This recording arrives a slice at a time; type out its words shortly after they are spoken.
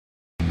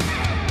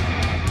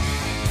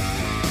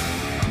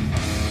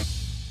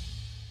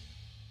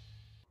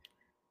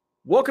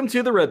Welcome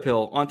to the Red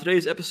Pill. On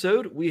today's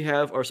episode, we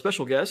have our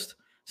special guest,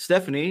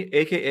 Stephanie,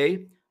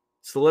 aka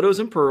Stilettos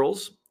and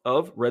Pearls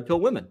of Red Pill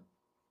Women.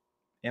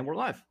 And we're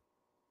live.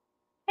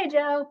 Hey,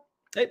 Joe.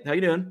 Hey, how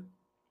you doing?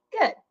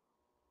 Good.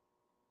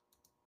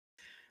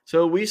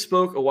 So we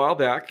spoke a while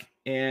back,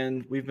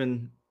 and we've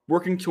been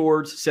working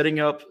towards setting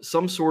up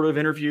some sort of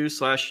interview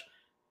slash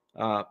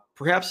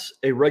perhaps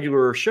a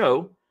regular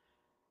show.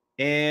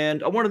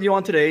 And I wanted you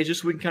on today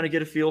just so we can kind of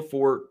get a feel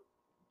for,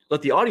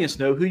 let the audience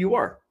know who you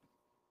are.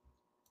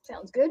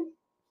 Sounds good.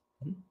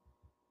 You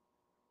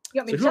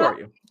want me So to who talk? are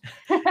you?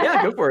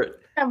 Yeah, go for it.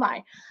 Am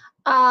I?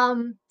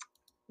 My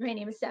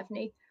name is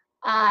Stephanie.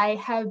 I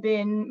have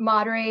been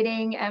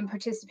moderating and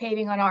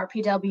participating on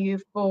RPW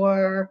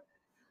for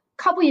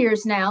a couple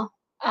years now.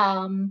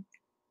 I'm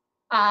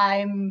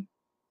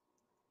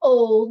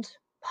old,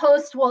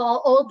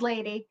 post-wall, old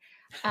lady,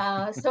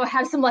 so I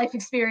have some life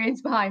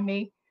experience behind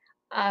me.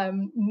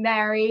 I'm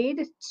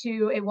married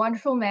to a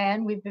wonderful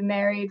man. We've been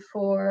married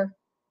for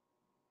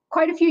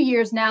quite a few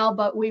years now,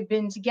 but we've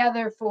been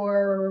together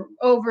for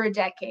over a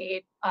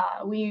decade.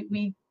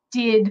 We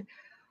did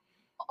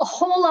a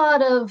whole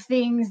lot of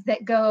things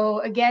that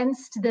go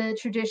against the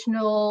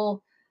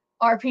traditional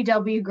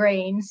RPW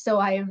grain.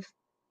 So I have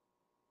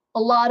a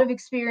lot of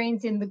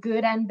experience in the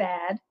good and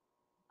bad.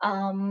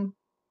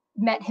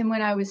 Met him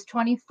when I was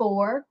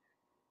 24.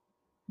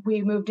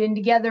 We moved in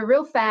together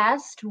real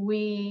fast.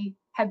 We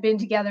have been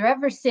together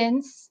ever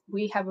since.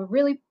 We have a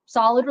really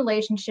solid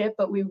relationship,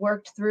 but we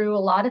worked through a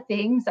lot of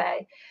things.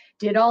 I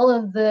did all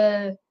of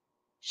the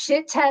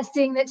shit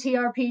testing that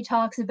TRP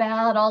talks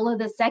about, all of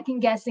the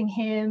second guessing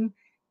him.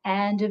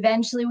 And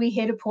eventually we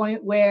hit a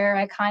point where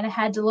I kind of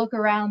had to look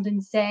around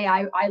and say,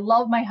 I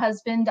love my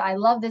husband. I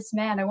love this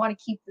man. I want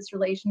to keep this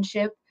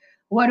relationship.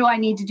 What do I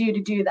need to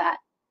do that?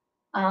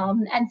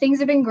 And things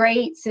have been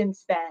great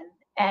since then.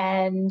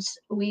 And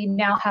we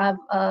now have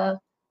a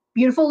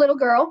beautiful little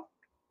girl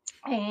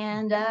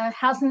and a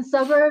house in the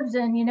suburbs,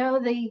 and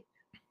the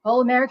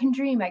whole American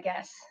dream, I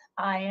guess.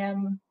 I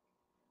am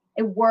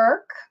at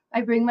work.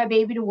 I bring my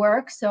baby to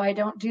work, so I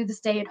don't do the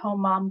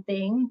stay-at-home mom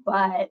thing,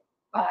 but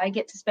I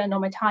get to spend all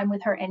my time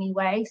with her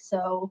anyway,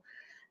 so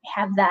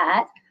I have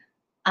that.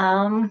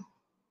 And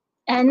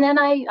then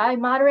I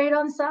moderate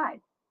on the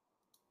side.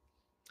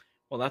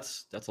 Well,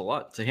 that's a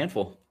lot. It's a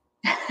handful.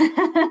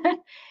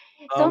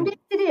 Some days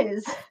it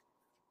is.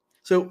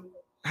 So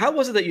how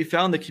was it that you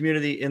found the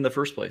community in the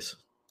first place?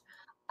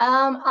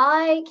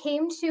 I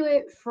came to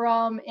it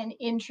from an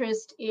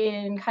interest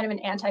in kind of an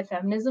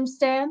anti-feminism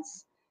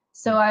stance.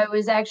 So I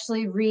was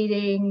actually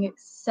reading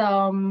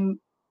some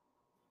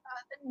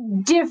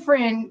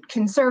different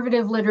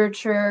conservative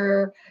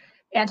literature,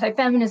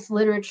 anti-feminist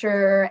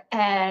literature,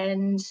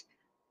 and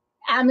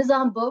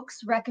Amazon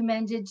Books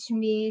recommended to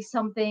me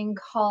something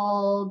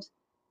called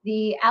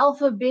The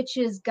Alpha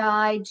Bitch's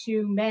Guide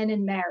to Men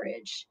and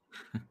Marriage.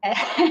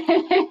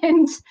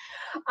 And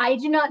I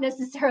do not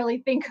necessarily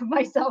think of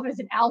myself as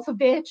an alpha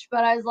bitch,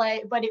 but I was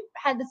like, but it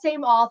had the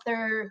same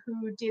author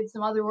who did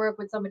some other work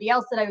with somebody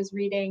else that I was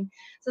reading.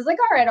 So I was like,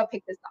 all right, I'll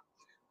pick this up.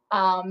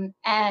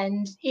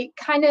 And it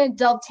kind of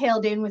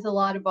dovetailed in with a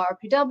lot of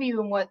RPW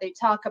and what they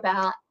talk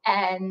about.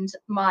 And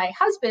my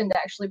husband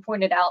actually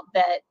pointed out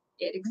that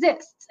it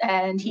exists.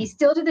 And he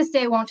still to this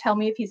day won't tell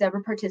me if he's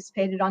ever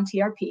participated on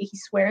TRP. He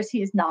swears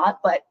he is not,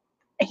 but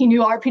he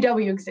knew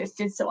RPW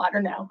existed, so I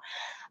don't know.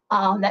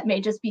 That may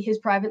just be his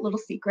private little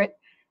secret.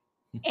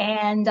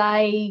 And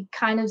I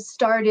kind of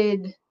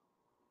started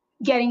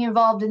getting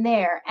involved in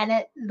there. And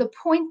at the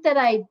point that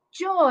I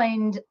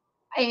joined,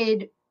 I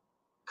had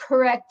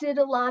corrected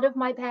a lot of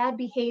my bad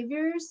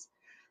behaviors.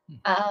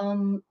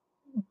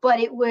 But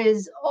it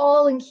was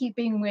all in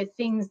keeping with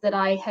things that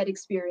I had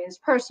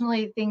experienced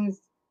personally,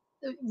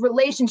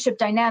 relationship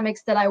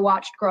dynamics that I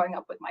watched growing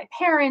up with my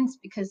parents,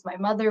 because my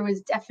mother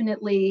was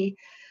definitely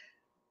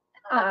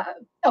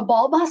a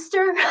ball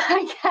buster,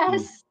 I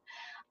guess.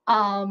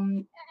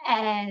 And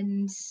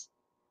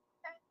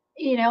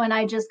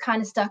I just kind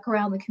of stuck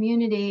around the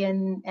community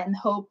and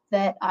hope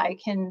that I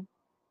can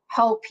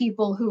help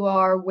people who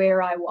are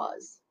where I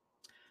was.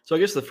 So I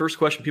guess the first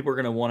question people are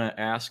going to want to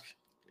ask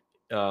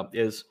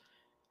is,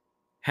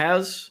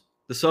 has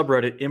the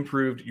subreddit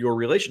improved your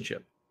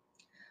relationship?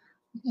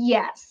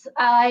 Yes.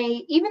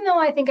 Even though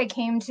I think I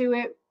came to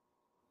it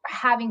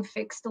having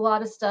fixed a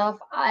lot of stuff,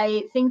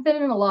 I think that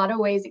in a lot of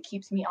ways it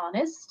keeps me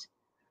honest.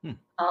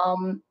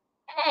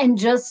 And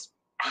just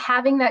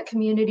having that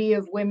community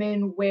of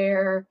women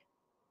where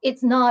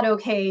it's not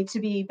okay to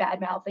be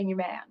bad-mouthing your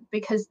man,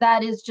 because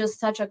that is just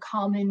such a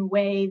common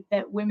way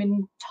that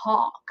women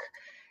talk.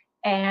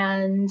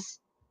 And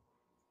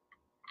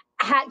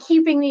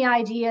keeping the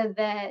idea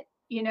that,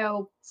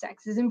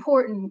 sex is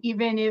important,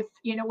 even if,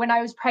 when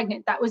I was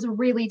pregnant, that was a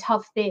really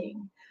tough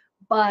thing.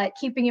 But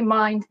keeping in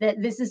mind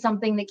that this is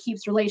something that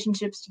keeps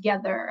relationships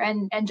together,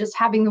 and just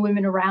having the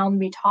women around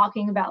me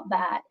talking about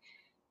that.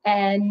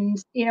 And,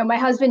 my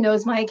husband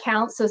knows my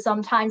account, so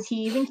sometimes he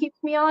even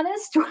keeps me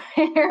honest,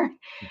 where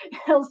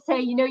he'll say,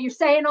 you're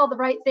saying all the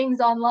right things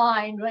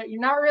online, but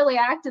you're not really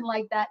acting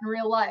like that in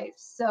real life.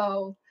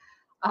 So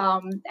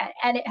And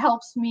it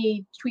helps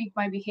me tweak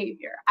my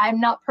behavior. I'm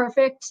not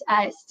perfect.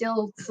 I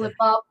still slip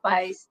up.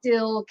 I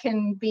still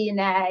can be a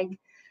nag.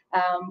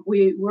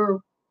 We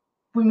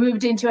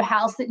moved into a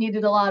house that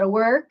needed a lot of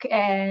work,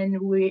 and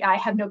I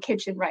have no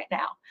kitchen right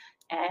now,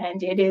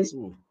 and it is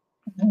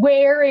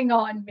wearing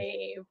on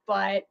me.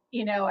 But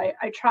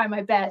I try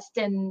my best,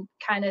 and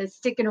kind of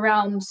sticking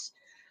around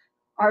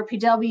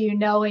RPW,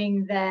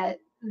 knowing that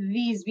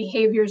these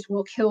behaviors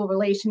will kill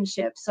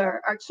relationships,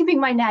 are keeping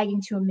my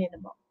nagging to a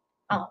minimum.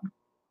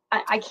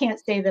 I can't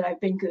say that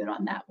I've been good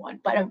on that one,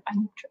 but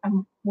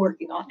I'm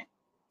working on it.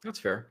 That's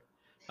fair.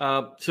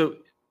 So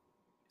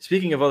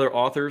speaking of other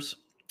authors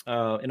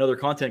and other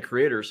content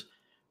creators,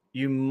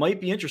 you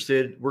might be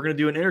interested. We're going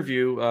to do an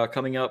interview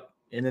coming up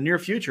in the near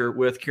future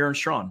with Karen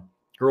Strawn.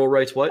 Girl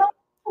Writes What? Oh,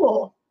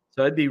 cool.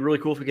 So it'd be really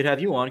cool if we could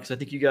have you on, because I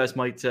think you guys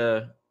might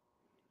have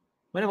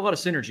a lot of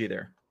synergy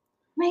there.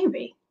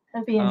 Maybe.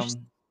 That'd be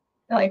interesting.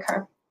 I like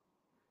her.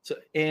 So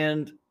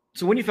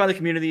when you found the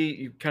community,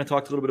 you kind of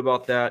talked a little bit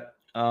about that.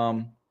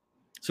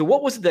 So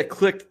what was it that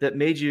clicked that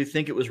made you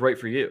think it was right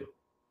for you?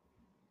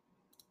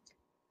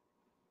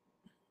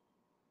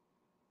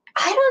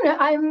 I don't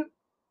know.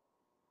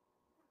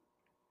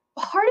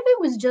 Part of it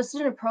was just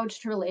an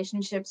approach to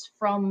relationships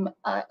from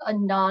a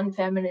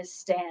non-feminist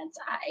stance.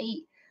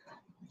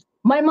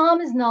 My mom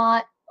is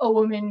not a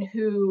woman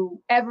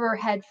who ever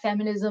had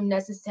feminism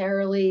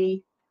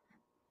necessarily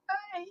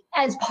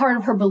as part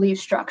of her belief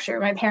structure.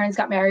 My parents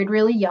got married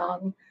really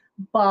young,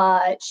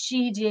 but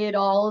she did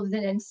all of the,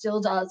 and still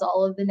does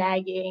all of the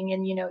nagging,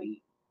 and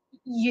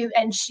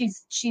and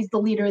she's the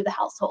leader of the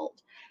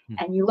household,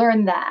 and you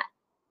learn that.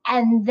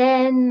 And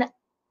then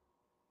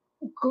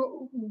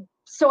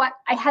so I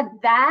had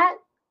that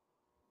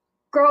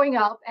growing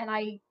up, and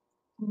I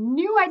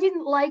knew I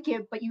didn't like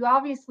it, but you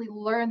obviously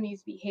learn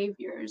these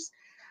behaviors.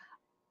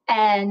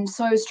 And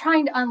so I was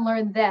trying to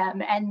unlearn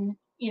them. And,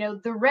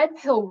 the red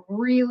pill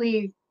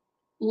really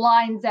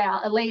lays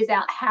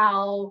out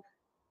how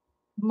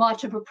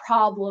much of a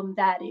problem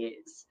that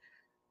is.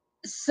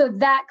 So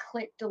that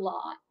clicked a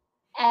lot.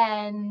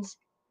 And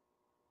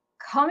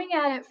coming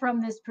at it from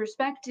this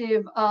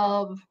perspective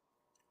of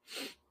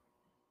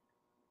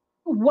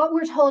what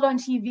we're told on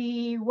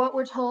TV, what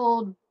we're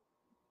told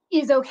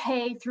is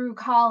okay through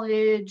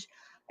college.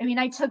 I mean,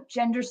 I took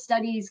gender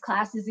studies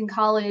classes in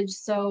college,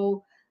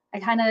 so I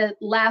kind of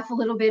laugh a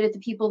little bit at the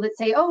people that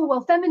say, oh,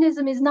 well,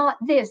 feminism is not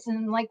this. And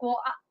I'm like, well,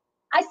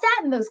 I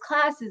sat in those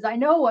classes. I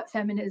know what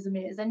feminism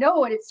is. I know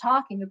what it's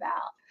talking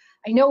about.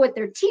 I know what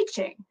they're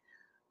teaching.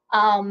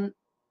 So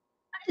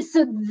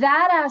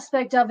that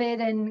aspect of it,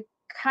 and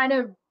kind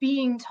of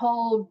being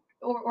told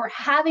or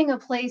having a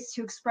place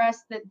to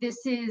express that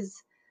this is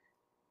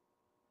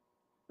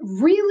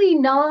really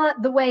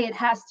not the way it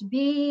has to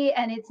be,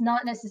 and it's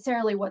not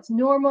necessarily what's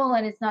normal,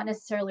 and it's not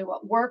necessarily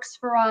what works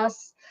for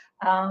us.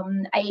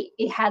 I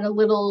had a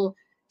little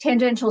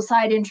tangential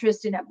side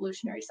interest in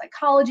evolutionary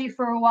psychology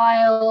for a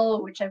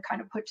while, which I've kind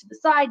of put to the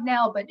side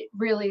now, but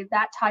really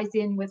that ties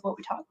in with what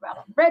we talk about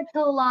on Red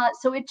Pill a lot.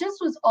 So it just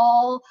was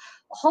a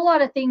whole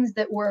lot of things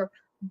that were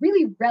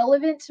really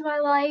relevant to my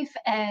life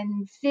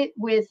and fit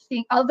with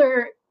the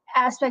other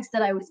aspects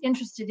that I was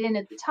interested in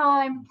at the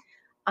time.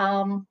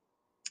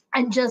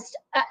 And just,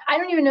 I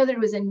don't even know that it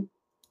was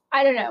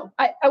I don't know.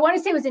 I want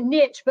to say it was a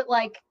niche, but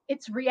like,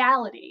 it's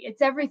reality.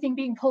 It's everything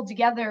being pulled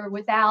together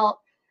without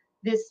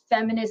this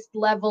feminist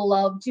level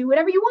of do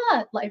whatever you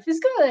want. Life is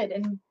good.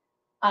 And,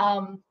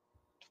 I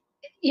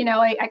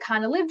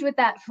kind of lived with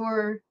that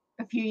for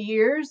a few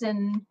years,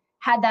 and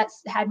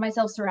had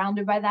myself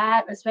surrounded by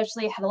that.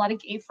 Especially had a lot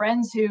of gay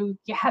friends who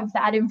have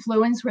that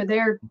influence where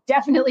they're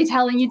definitely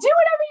telling you, do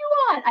whatever you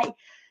want. I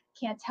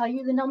can't tell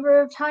you the number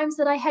of times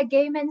that I had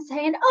gay men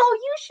saying, oh,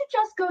 you should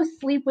just go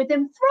sleep with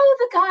him, throw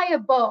the guy a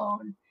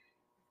bone.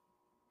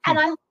 And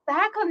I look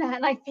back on that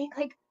and I think,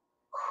 like,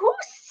 who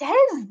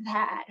says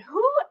that?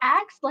 Who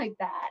acts like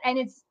that? And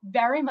it's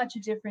very much a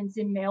difference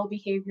in male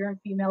behavior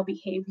and female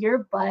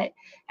behavior. But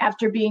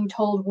after being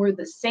told we're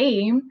the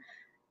same,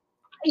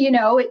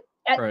 the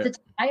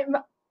time,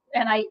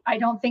 and I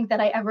don't think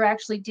that I ever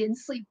actually did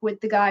sleep with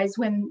the guys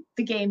when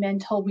the gay men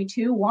told me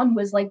to. One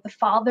was like the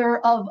father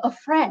of a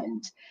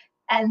friend.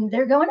 And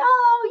they're going,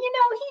 oh,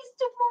 he's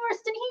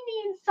divorced and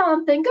he needs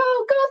something.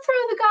 Go throw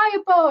the guy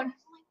a bone.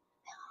 I'm like,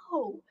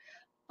 no.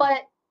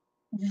 But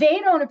they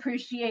don't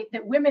appreciate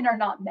that women are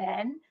not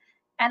men.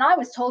 And I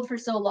was told for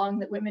so long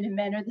that women and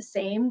men are the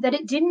same that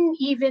it didn't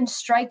even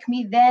strike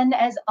me then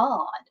as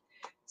odd.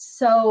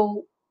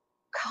 So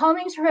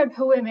coming to Red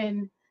Pill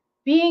Women,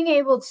 being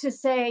able to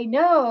say,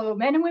 no,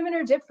 men and women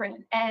are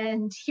different.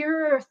 And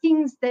here are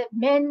things that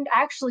men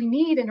actually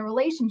need in a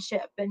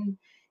relationship. And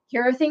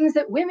here are things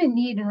that women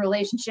need in a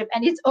relationship.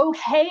 And it's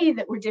okay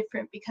that we're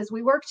different because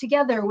we work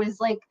together was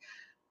like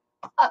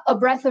a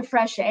breath of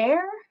fresh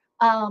air.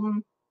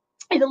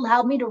 It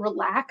allowed me to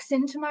relax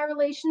into my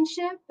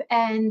relationship,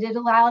 and it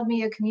allowed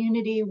me a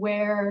community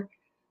where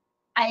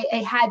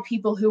I had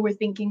people who were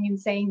thinking and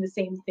saying the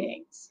same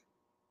things.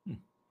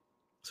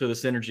 So the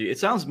synergy, it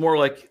sounds more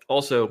like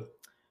also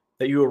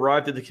that you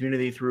arrived at the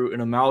community through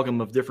an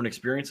amalgam of different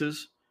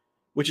experiences,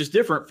 which is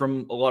different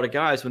from a lot of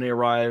guys when they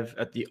arrive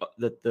at the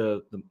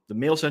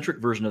male centric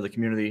version of the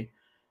community.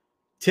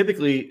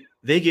 Typically,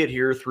 they get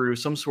here through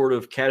some sort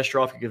of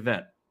catastrophic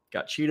event,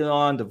 got cheated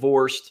on,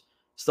 divorced,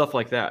 stuff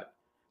like that.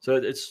 So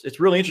it's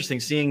really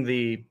interesting seeing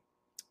the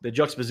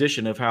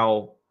juxtaposition of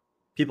how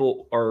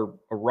people are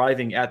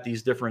arriving at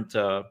these different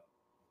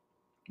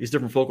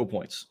focal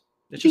points.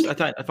 It's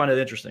just I find it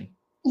interesting.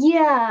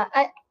 Yeah,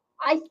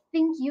 I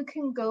think you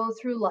can go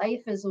through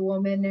life as a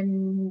woman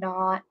and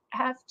not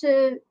have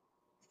to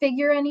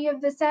figure any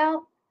of this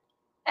out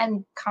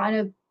and kind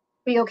of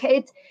be okay.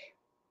 It's,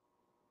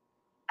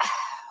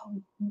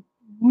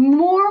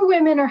 more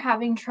women are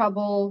having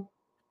trouble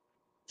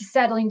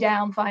settling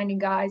down, finding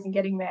guys, and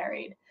getting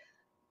married,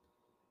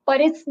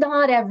 but it's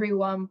not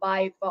everyone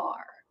by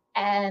far.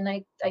 And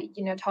I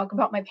talk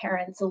about my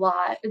parents a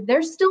lot.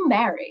 They're still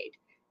married,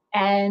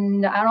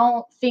 and I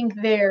don't think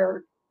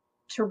they're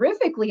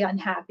terrifically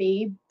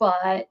unhappy,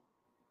 but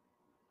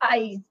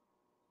I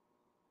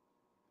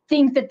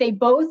think that they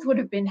both would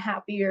have been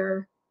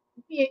happier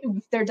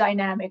if their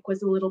dynamic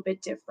was a little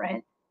bit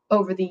different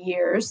over the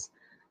years.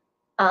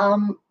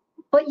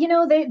 But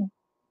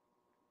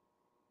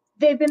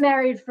they've been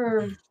married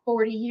for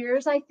 40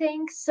 years, I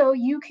think. So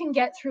you can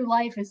get through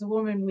life as a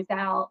woman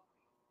without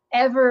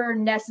ever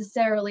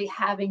necessarily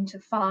having to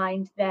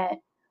find that,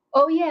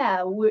 oh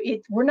yeah,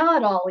 we're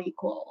not all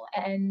equal.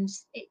 And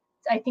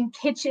I think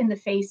hitch in the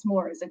face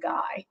more as a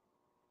guy.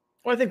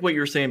 Well, I think what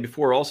you were saying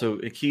before also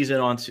it keys in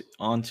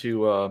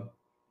onto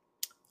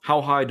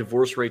how high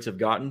divorce rates have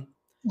gotten.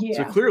 So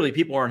Yeah. clearly,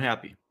 people aren't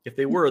happy. If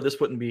they were, that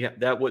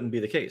wouldn't be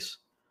the case.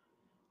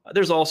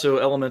 There's also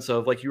elements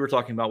of, like you were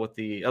talking about, with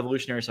the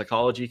evolutionary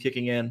psychology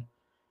kicking in.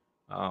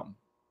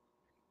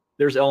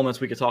 There's elements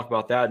we could talk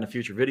about that in a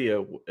future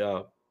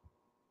video.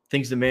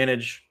 Things to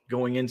manage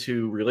going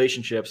into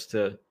relationships.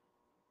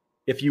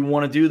 If you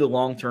want to do the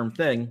long-term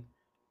thing,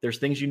 there's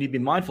things you need to be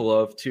mindful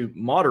of to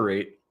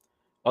moderate.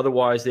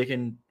 Otherwise, they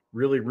can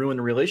really ruin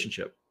the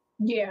relationship.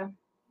 Yeah.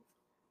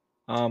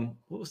 What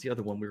was the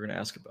other one we were going to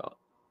ask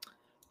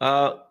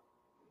about?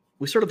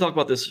 We sort of talked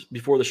about this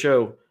before the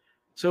show.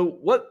 So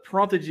what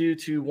prompted you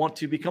to want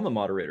to become a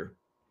moderator?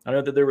 I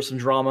know that there was some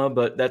drama,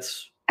 but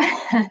that's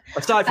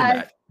aside from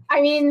that. I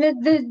mean,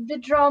 the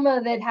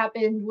drama that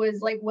happened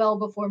was like well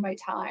before my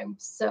time,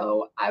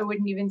 so I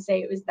wouldn't even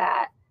say it was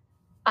that.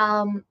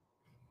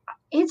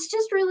 It's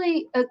just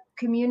really a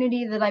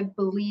community that I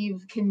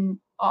believe can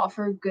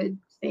offer good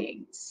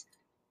things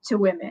to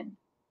women.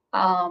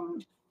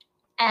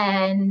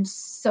 And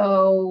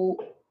so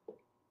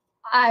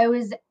I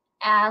was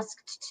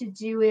asked to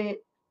do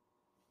it,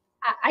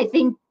 I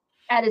think,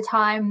 at a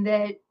time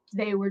that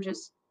they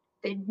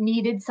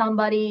needed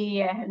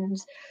somebody, and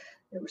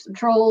there were some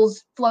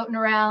trolls floating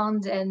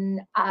around, and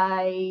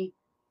I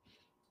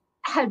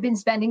had been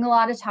spending a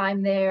lot of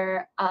time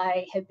there.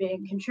 I had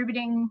been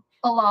contributing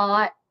a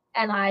lot,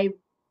 and I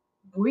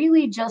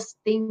really just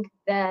think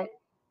that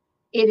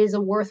it is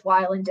a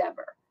worthwhile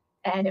endeavor.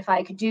 And if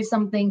I could do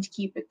something to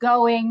keep it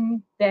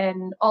going,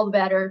 then all the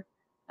better.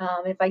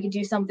 If I could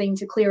do something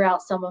to clear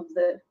out some of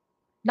the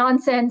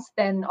nonsense,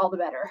 then all the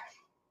better.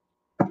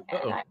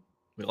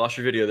 We lost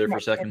your video there for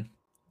a second.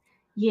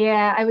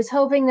 Yeah, I was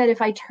hoping that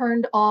if I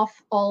turned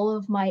off all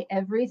of my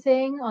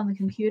everything on the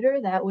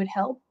computer, that would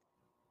help.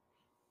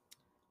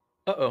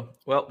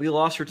 Well, we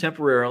lost her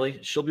temporarily.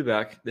 She'll be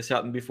back. This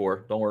happened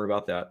before. Don't worry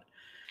about that.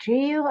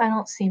 Gee, I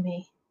don't see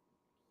me.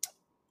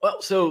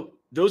 Well, so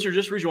those are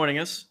just rejoining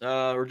us,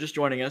 or just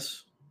joining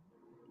us.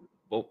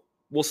 Well,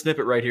 we'll snip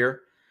it right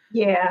here.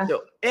 Yeah.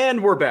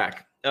 And we're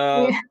back.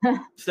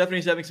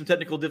 Stephanie's having some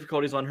technical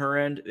difficulties on her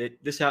end.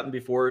 This happened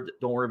before.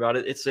 Don't worry about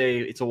it. It's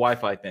a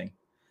Wi-Fi thing.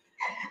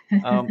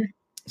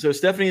 So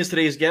Stephanie is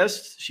today's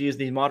guest. She is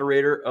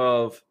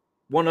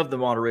one of the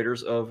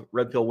moderators of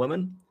Red Pill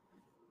Women.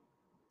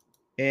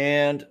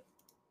 And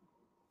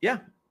yeah,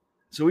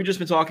 so we've just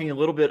been talking a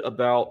little bit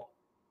about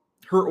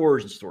her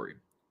origin story,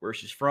 where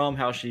she's from,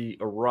 how she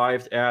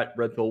arrived at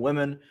Red Pill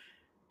Women.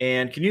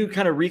 And can you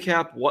kind of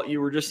recap what you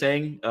were just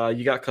saying?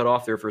 You got cut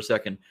off there for a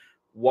second.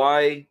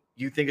 Why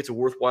you think it's a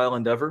worthwhile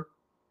endeavor?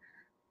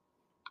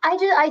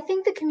 I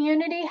think the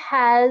community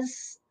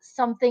has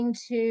something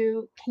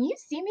to. Can you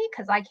see me?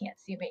 Because I can't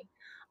see me.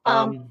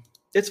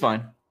 It's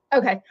fine.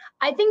 Okay.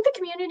 I think the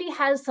community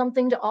has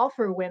something to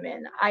offer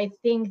women. I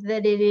think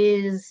that it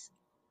is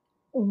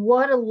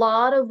what a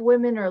lot of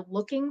women are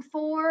looking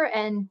for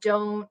and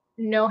don't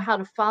know how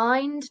to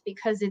find,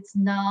 because it's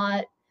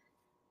not.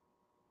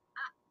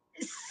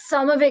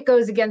 Some of it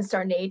goes against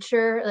our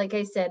nature. Like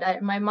I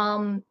said, my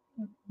mom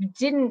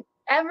didn't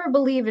ever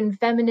believe in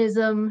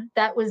feminism.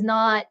 That was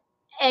not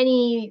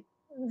any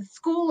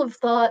school of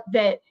thought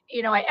that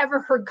I ever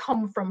heard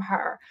come from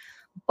her.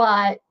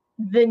 But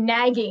the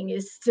nagging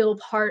is still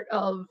part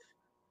of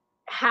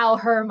how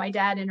her and my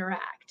dad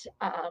interact.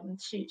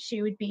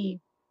 She would be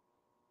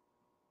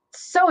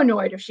so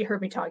annoyed if she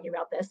heard me talking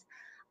about this.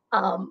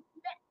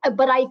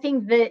 but I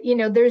think that,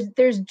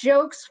 there's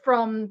jokes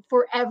from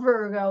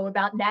forever ago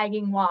about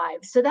nagging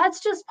wives. So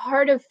that's just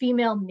part of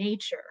female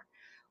nature,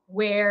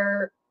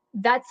 where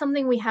that's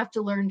something we have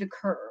to learn to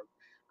curb.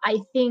 I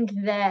think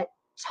that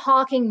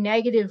talking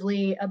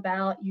negatively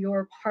about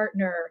your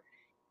partner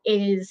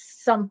is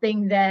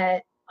something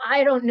that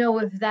I don't know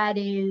if that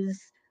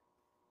is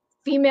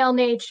female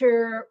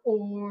nature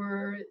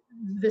or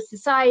the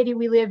society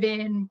we live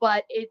in,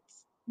 but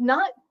it's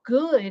not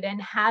good.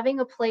 And having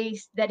a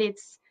place that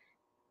it's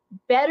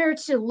better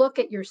to look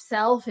at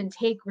yourself and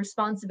take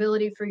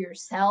responsibility for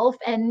yourself.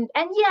 And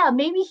yeah,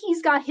 maybe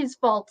he's got his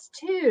faults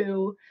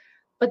too,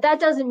 but that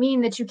doesn't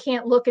mean that you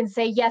can't look and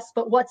say, yes,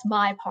 but what's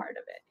my part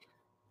of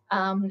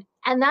it?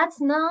 And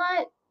that's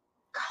not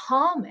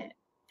common.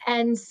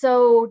 And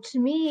so to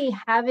me,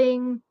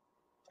 having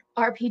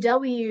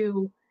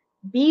RPW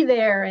be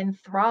there and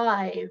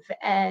thrive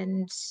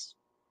and,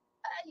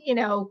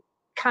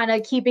 kind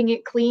of keeping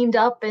it cleaned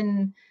up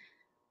and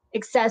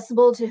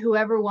accessible to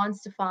whoever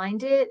wants to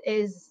find it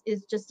is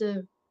just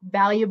a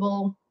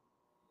valuable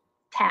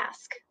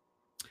task.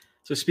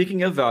 So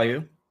speaking of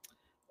value,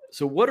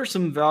 so what are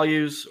some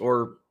values,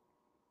 or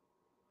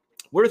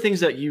what are things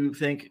that you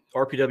think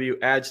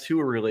RPW adds to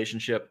a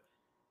relationship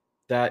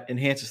that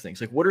enhances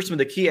things? Like, what are some of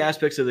the key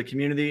aspects of the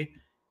community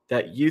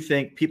that you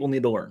think people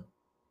need to learn?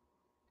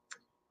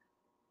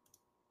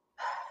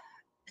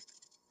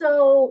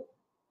 So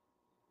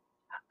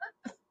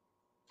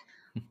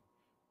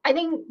I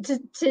think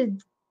to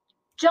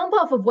jump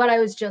off of what I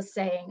was just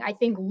saying, I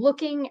think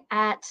looking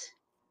at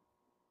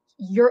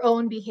your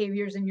own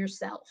behaviors in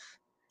yourself.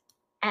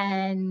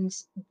 And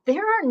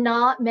there are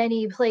not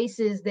many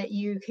places that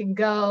you can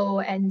go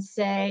and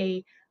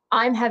say,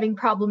 I'm having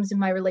problems in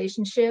my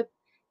relationship,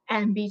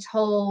 and be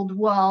told,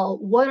 well,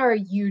 what are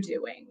you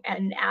doing?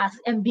 And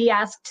be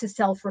asked to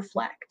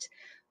self-reflect.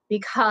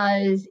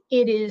 Because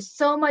it is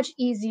so much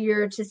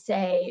easier to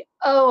say,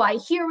 oh, I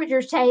hear what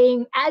you're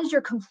saying as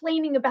you're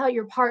complaining about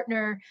your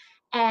partner,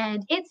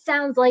 and it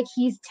sounds like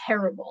he's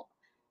terrible.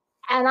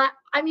 And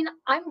I mean,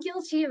 I'm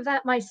guilty of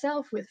that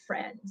myself with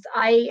friends.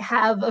 I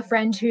have a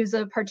friend who's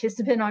a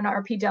participant on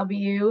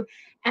RPW,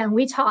 and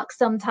we talk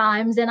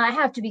sometimes, and I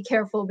have to be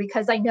careful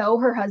because I know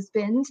her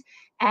husband,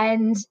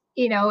 and,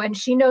 and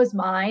she knows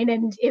mine.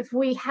 And if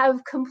we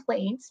have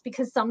complaints,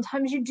 because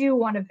sometimes you do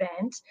want to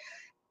vent,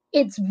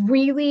 it's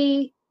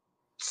really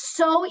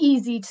so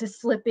easy to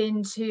slip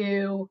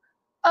into,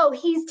 oh,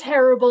 he's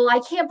terrible, I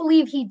can't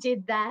believe he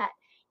did that,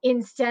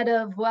 instead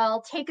of,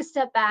 well, take a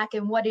step back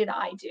and what did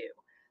I do?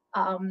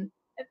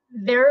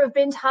 There have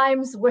been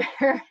times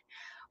where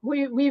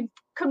we've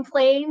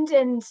complained,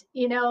 and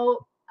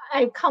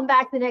I've come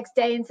back the next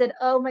day and said,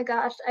 oh my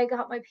gosh, I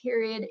got my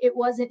period, it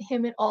wasn't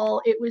him at all,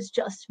 it was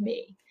just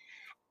me.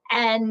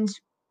 And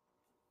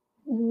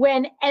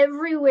when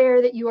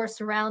everywhere that you are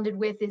surrounded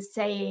with is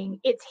saying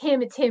it's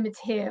him, it's him, it's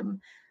him,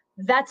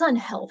 that's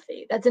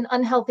unhealthy. That's an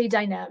unhealthy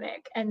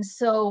dynamic. And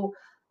so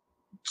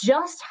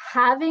just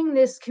having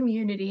this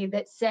community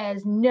that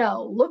says,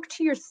 no, look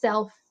to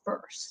yourself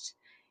first,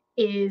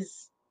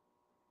 is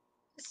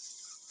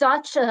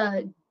such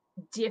a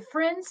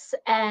difference.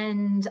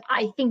 And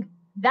I think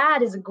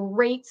that is a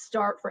great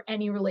start for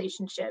any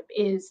relationship.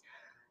 Is,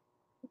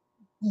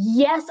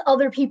 yes,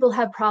 other people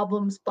have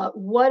problems, but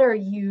what are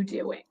you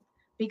doing?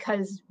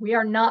 Because we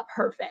are not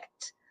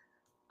perfect.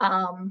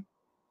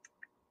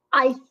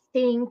 I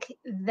think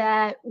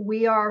that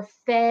we are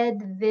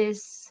fed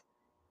this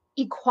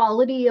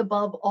equality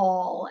above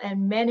all,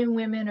 and men and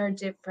women are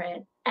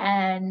different.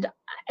 And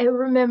I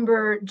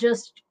remember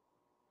just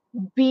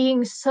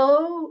being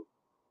so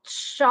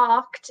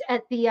shocked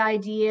at the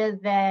idea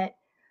that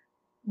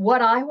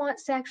what I want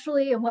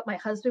sexually and what my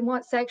husband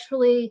wants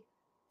sexually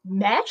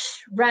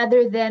mesh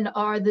rather than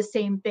are the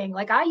same thing.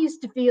 Like, I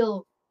used to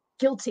feel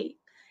guilty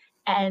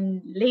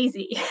and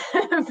lazy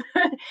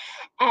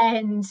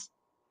and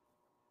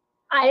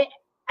I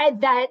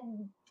that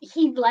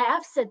he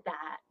laughs at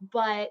that,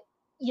 but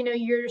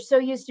you're so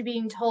used to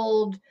being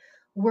told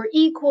we're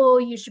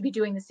equal, you should be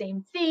doing the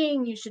same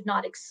thing, you should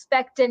not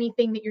expect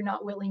anything that you're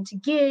not willing to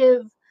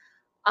give.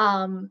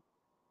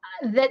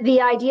 That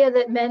the idea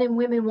that men and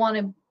women want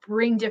to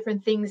bring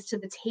different things to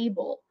the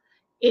table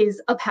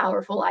is a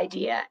powerful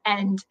idea,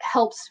 and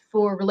helps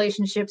for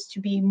relationships to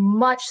be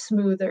much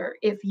smoother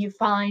if you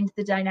find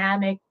the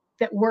dynamic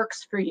that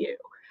works for you.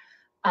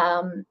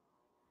 The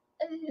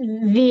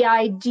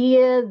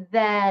idea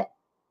that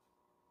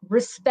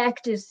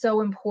respect is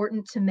so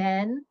important to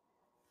men,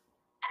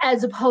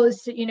 as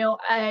opposed to,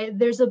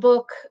 there's a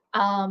book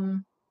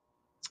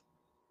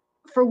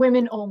for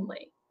women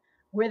only,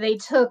 where they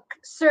took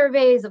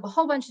surveys of a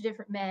whole bunch of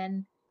different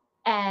men,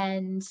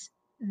 and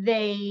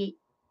they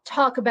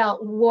talk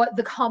about what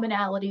the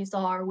commonalities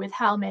are with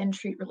how men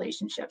treat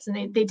relationships.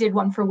 And they did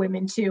one for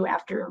women too,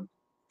 after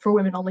For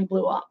Women Only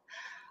blew up.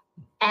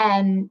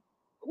 And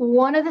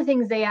one of the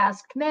things they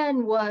asked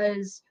men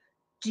was,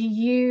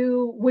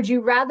 would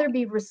you rather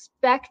be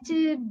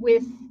respected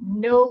with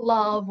no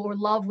love or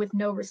love with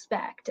no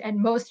respect? And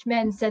most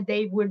men said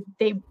they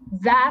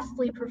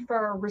vastly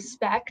prefer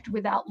respect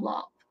without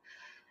love.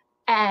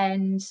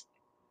 And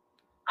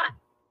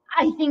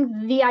I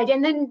think the idea,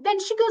 and then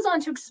she goes on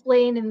to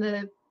explain in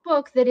the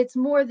book that it's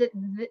more that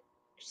the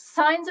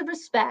signs of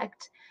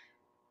respect.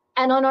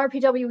 And on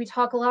RPW, we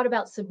talk a lot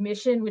about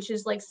submission, which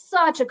is like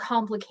such a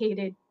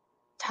complicated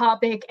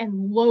topic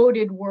and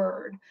loaded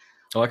word.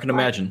 Oh, I can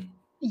imagine.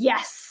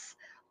 Yes,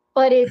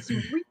 but it's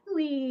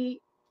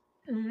really,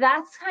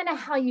 that's kind of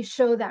how you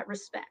show that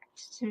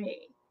respect to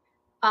me.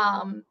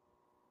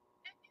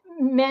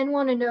 Men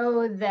want to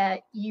know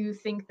that you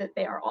think that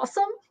they are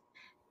awesome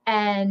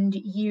and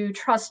you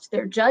trust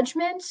their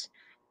judgment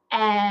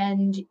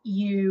and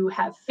you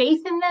have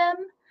faith in them.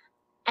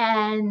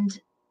 And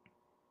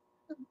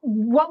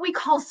what we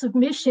call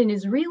submission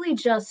is really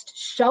just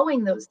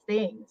showing those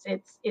things.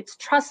 It's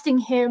trusting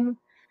him,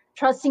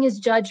 trusting his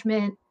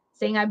judgment,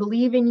 saying, I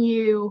believe in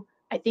you,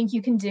 I think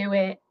you can do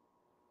it.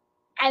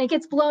 And it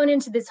gets blown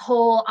into this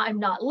whole, I'm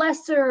not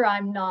lesser,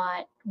 I'm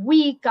not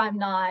weak, I'm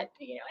not,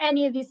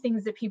 any of these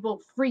things that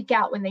people freak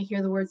out when they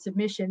hear the word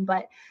submission.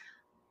 But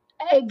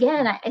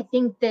again, I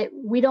think that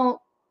we don't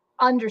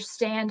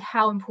understand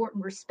how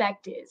important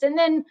respect is. And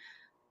then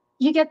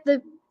you get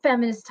the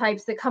feminist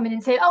types that come in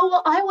and say, oh,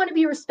 well, I want to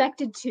be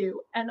respected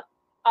too. And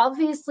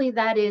obviously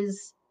that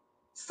is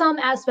some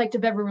aspect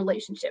of every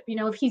relationship.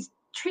 If he's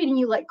treating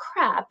you like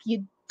crap,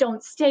 you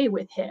don't stay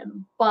with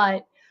him.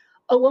 But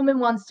a woman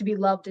wants to be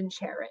loved and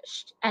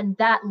cherished. And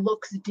that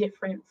looks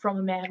different from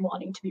a man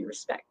wanting to be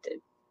respected.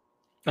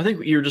 I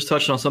think you're just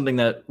touching on something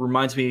that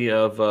reminds me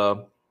of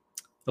a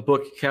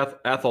book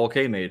Athol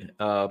K made.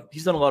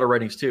 He's done a lot of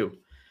writings too.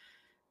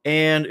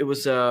 And it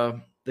was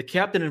the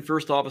captain and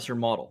first officer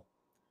model,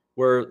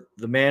 where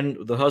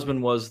the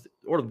husband was,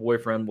 or the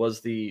boyfriend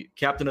was the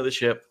captain of the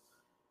ship,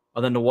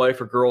 and then the wife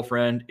or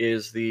girlfriend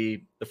is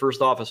the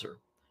first officer.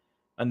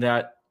 And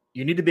that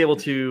you need to be able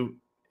to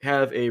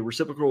have a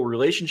reciprocal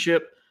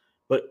relationship,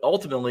 but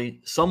ultimately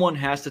someone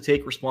has to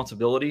take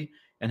responsibility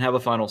and have a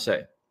final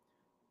say.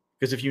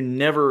 Because if you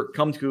never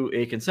come to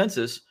a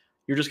consensus,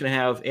 you're just going to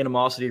have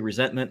animosity,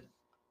 resentment,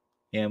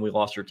 and we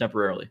lost her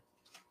temporarily.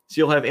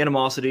 So you'll have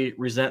animosity,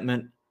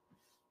 resentment,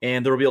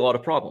 and there will be a lot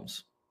of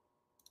problems.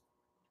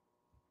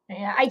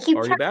 Yeah, Are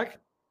you back?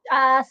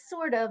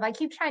 Sort of. I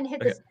keep trying to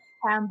hit this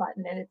spam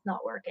button and it's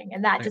not working,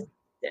 and that just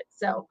it.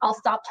 So I'll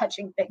stop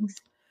touching things.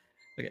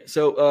 Okay.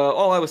 So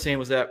all I was saying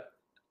was that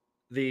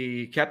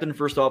the captain and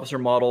first officer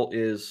model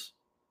is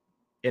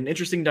an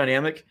interesting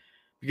dynamic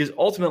because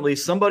ultimately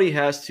somebody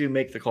has to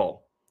make the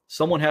call.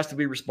 Someone has to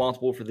be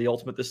responsible for the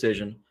ultimate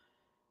decision,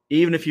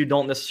 even if you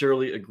don't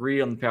necessarily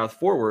agree on the path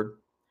forward.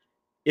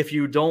 If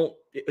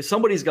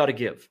somebody's got to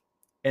give.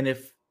 And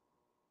if,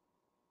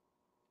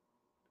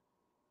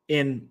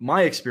 in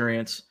my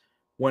experience,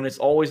 when it's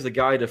always the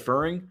guy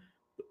deferring,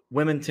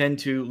 women tend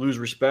to lose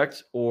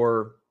respect,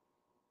 or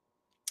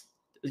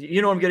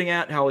you know what I'm getting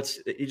at? How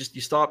you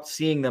stop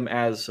seeing them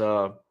as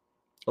a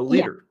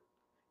leader,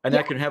 and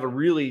that can have a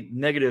really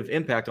negative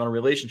impact on a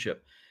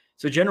relationship.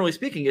 So generally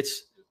speaking,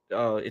 it's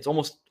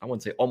almost, I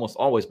wouldn't say almost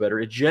always better.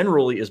 It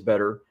generally is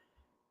better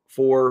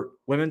for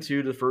women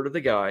to defer to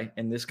the guy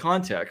in this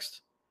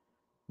context,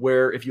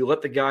 where if you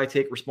let the guy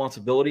take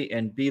responsibility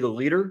and be the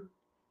leader,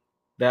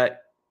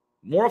 that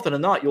more often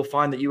than not, you'll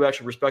find that you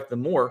actually respect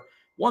them more.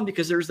 One,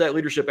 because there's that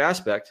leadership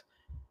aspect,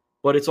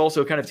 but it's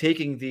also kind of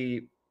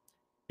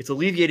it's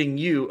alleviating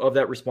you of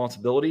that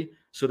responsibility.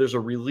 So there's a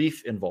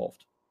relief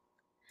involved.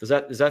 Is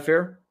that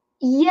fair?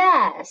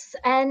 Yes.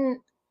 And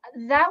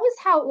that was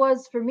how it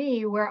was for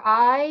me, where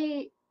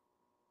I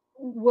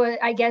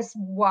guess,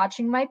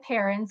 watching my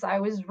parents, I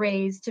was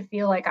raised to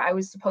feel like I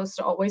was supposed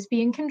to always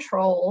be in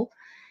control.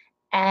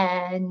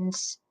 And,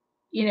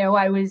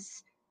 I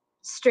was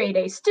straight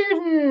A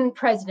student,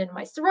 president of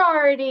my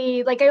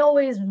sorority. Like I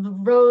always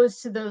rose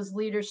to those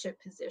leadership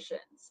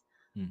positions.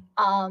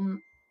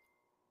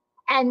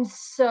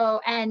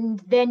 And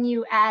then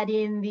you add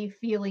in the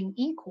feeling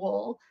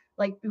equal,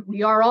 like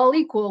we are all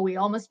equal, we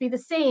all must be the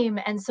same.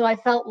 And so I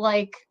felt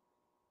like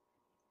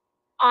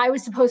I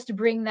was supposed to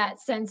bring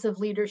that sense of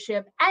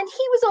leadership, and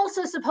he was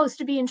also supposed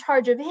to be in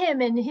charge of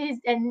him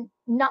and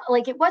not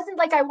like, it wasn't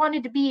like I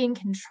wanted to be in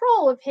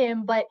control of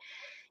him, but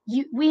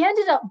we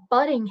ended up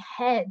butting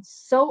heads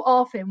so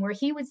often, where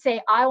he would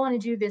say, I want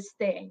to do this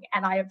thing,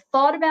 and I have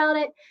thought about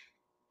it,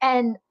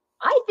 and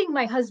I think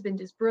my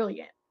husband is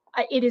brilliant.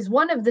 It is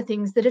one of the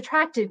things that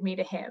attracted me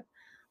to him.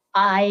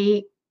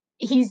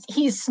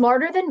 He's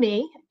smarter than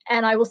me,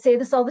 and I will say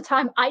this all the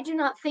time. I do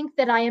not think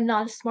that I am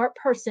not a smart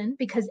person,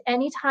 because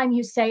anytime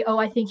you say, oh,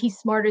 I think he's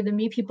smarter than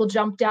me, people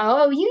jump down.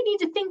 Oh, you need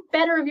to think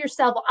better of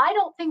yourself. I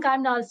don't think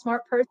I'm not a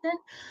smart person,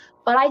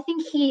 but I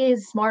think he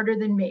is smarter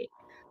than me.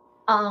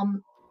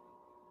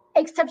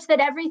 Except that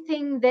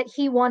everything that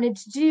he wanted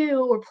to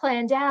do or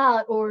planned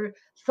out or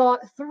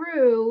thought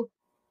through,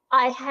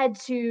 I had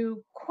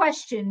to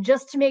question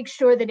just to make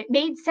sure that it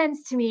made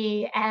sense to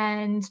me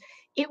and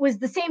it was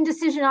the same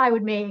decision I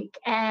would make.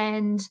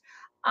 And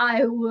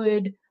I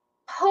would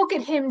poke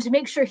at him to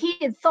make sure he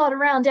had thought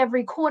around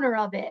every corner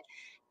of it.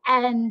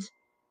 And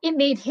it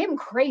made him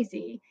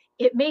crazy.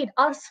 It made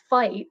us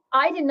fight.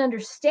 I didn't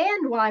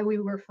understand why we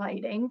were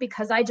fighting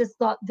because I just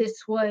thought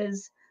this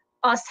was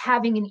us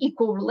having an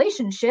equal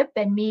relationship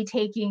and me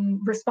taking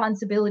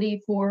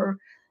responsibility for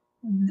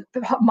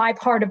my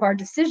part of our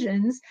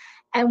decisions.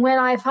 And when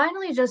I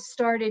finally just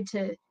started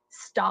to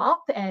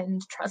stop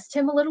and trust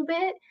him a little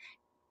bit,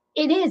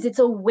 it's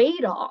a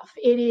weight off.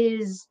 It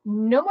is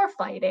no more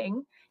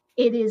fighting.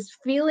 It is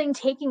feeling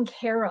taken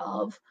care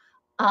of.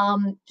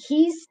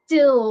 He's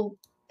still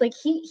like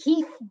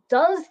he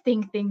does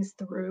think things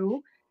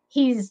through.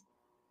 He's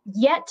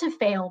yet to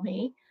fail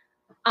me.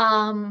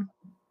 I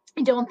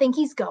don't think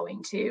he's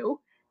going to.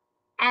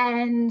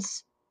 And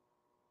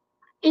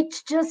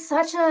it's just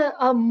such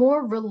a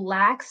more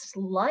relaxed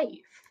life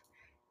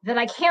that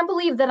I can't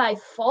believe that I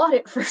fought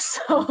it for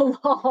so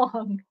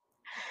long.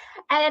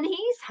 And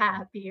he's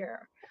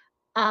happier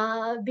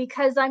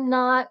because I'm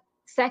not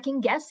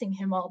second guessing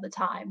him all the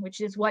time,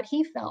 which is what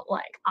he felt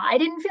like. I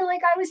didn't feel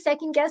like I was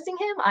second guessing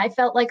him. I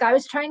felt like I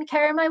was trying to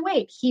carry my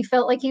weight. He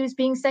felt like he was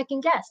being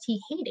second guessed.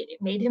 He hated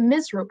it, made him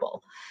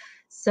miserable.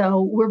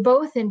 So we're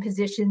both in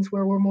positions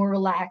where we're more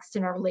relaxed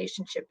and our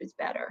relationship is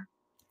better.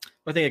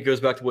 I think it goes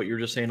back to what you were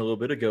just saying a little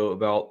bit ago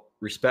about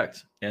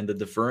respect and the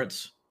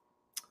deference.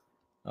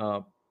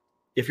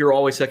 If you're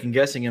always second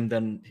guessing him,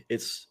 then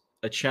it's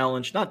a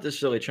challenge, not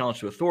necessarily a challenge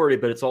to authority,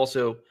 but it's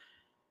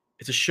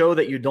a show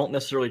that you don't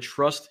necessarily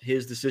trust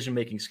his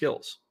decision-making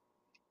skills.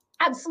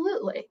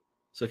 Absolutely.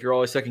 So if you're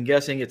always second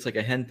guessing, it's like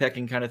a hen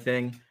pecking kind of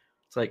thing.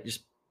 It's like,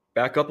 just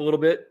back up a little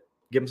bit,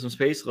 give him some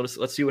space.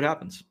 Let's see what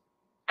happens.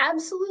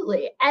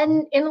 Absolutely.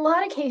 And in a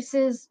lot of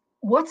cases,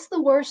 what's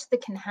the worst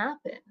that can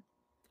happen?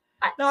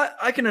 Now,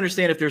 I can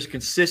understand if there's a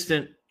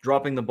consistent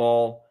dropping the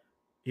ball,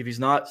 if he's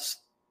not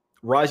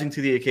rising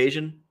to the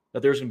occasion,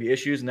 that there's going to be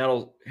issues and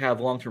that'll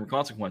have long-term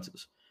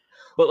consequences.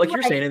 But like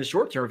you're saying, in the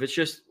short term, if it's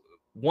just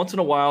once in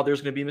a while, there's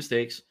going to be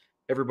mistakes.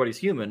 Everybody's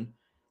human.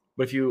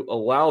 But if you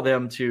allow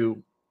them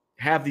to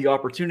have the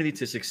opportunity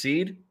to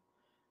succeed,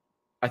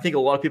 I think a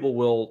lot of people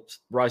will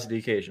rise to the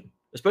occasion,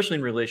 especially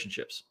in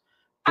relationships.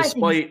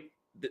 Despite,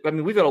 I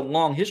mean, we've got a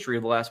long history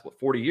of the last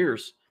 40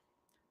 years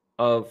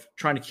of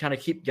trying to kind of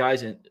keep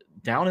guys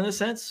down in a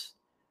sense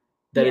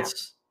that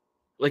it's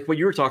like what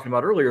you were talking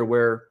about earlier,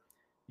 where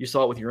you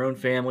saw it with your own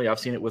family. I've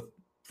seen it with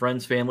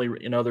friends, family,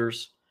 and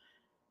others,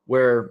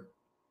 where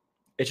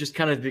it's just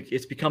kind of,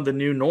 it's become the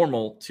new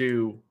normal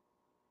to,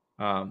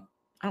 I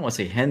don't want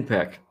to say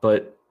henpeck,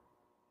 but.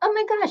 Oh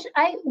my gosh.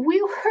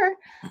 We were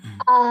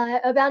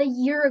about a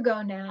year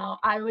ago now,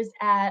 I was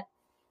at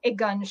a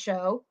gun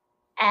show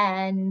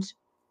and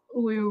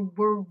we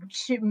were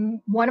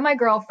one of my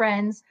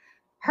girlfriends,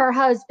 her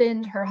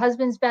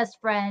husband's best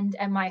friend,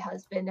 and my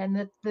husband.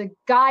 And the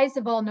guys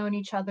have all known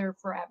each other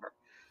forever,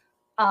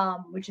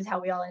 which is how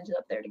we all ended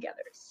up there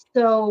together.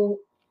 So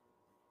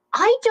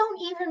I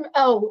don't even,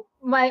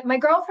 my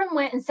girlfriend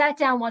went and sat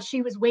down while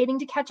she was waiting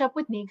to catch up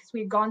with me because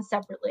we had gone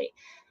separately.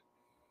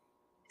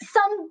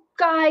 Some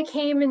guy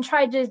came and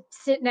tried to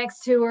sit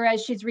next to her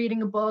as she's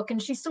reading a book, and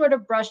she sort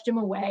of brushed him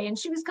away, and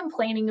she was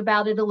complaining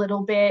about it a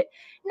little bit.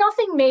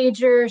 Nothing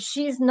major.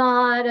 She's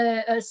not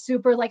a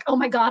super like, oh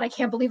my God, I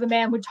can't believe a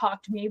man would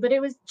talk to me. But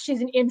she's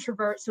an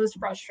introvert, so it was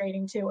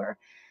frustrating to her.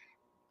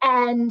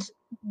 And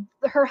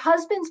her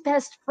husband's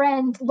best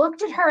friend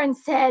looked at her and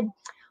said,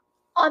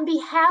 on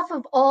behalf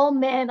of all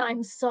men,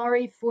 I'm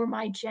sorry for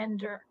my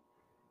gender.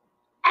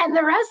 And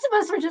the rest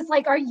of us were just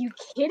like, are you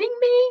kidding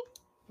me?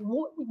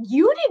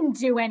 You didn't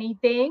do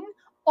anything.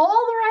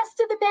 All the rest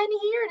of the men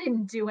here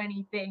didn't do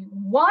anything.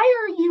 Why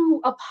are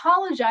you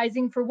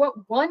apologizing for what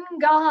one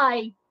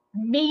guy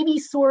maybe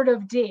sort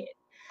of did?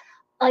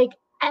 Like,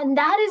 and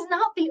that is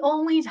not the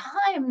only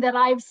time that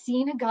I've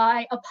seen a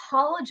guy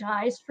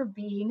apologize for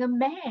being a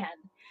man.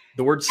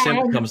 The word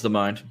simp comes to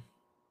mind.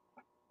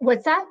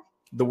 What's that?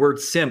 The word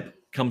simp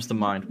comes to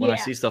mind when I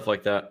see stuff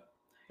like that.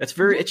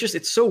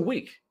 It's so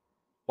weak.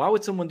 Why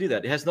would someone do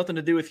that? It has nothing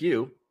to do with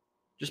you.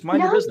 Just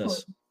mind your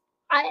business.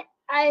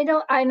 I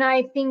don't, and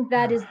I think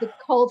that is the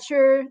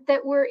culture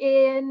that we're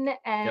in.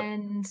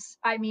 And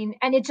I mean,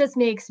 and it just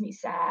makes me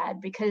sad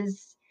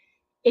because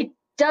it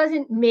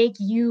doesn't make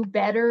you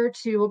better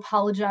to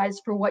apologize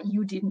for what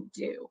you didn't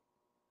do.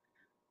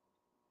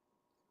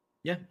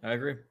 Yeah, I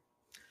agree.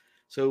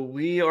 So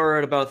we are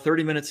at about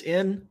 30 minutes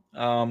in.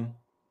 I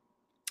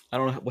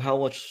don't know how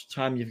much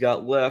time you've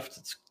got left.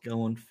 It's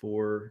going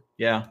for,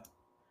 Is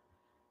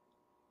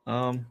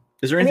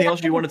there anything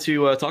else you wanted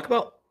to talk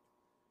about?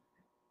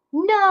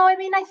 No, I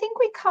mean, I think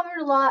we covered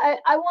a lot.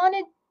 I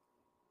wanted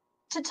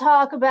to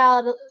talk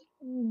about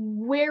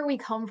where we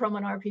come from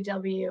on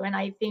RPW. And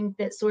I think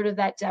that sort of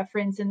that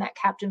deference and that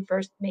captain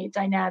first mate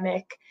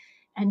dynamic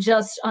and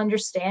just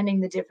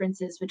understanding the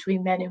differences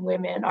between men and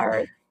women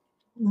are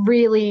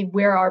really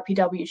where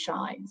RPW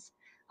shines.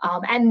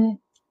 And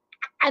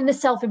the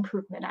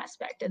self-improvement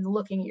aspect and the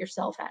looking at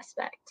yourself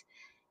aspect.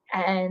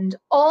 And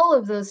all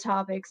of those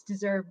topics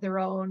deserve their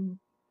own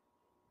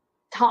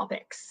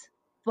topics.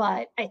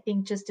 but I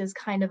think just as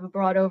kind of a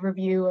broad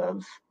overview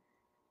of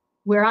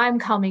where I'm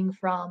coming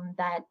from,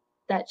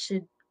 that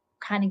should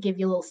kind of give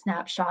you a little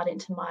snapshot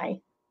into my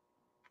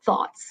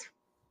thoughts.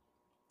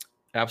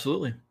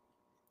 Absolutely.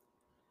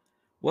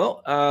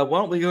 Well, why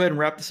don't we go ahead and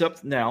wrap this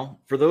up now?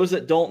 For those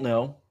that don't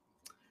know,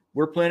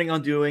 we're planning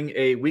on doing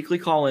a weekly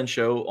call-in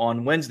show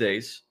on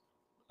Wednesdays.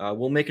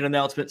 We'll make an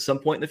announcement at some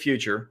point in the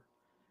future,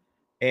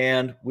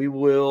 and we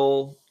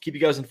will keep you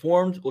guys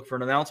informed, look for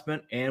an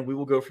announcement, and we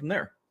will go from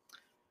there.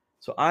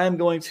 So I am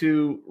going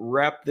to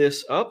wrap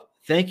this up.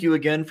 Thank you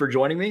again for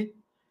joining me,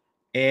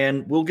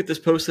 and we'll get this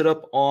posted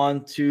up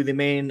onto the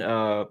main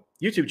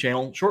YouTube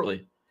channel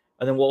shortly,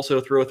 and then we'll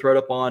also throw a thread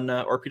up on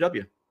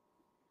RPW.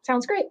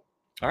 Sounds great.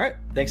 All right.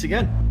 Thanks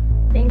again.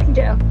 Thank you,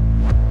 Joe.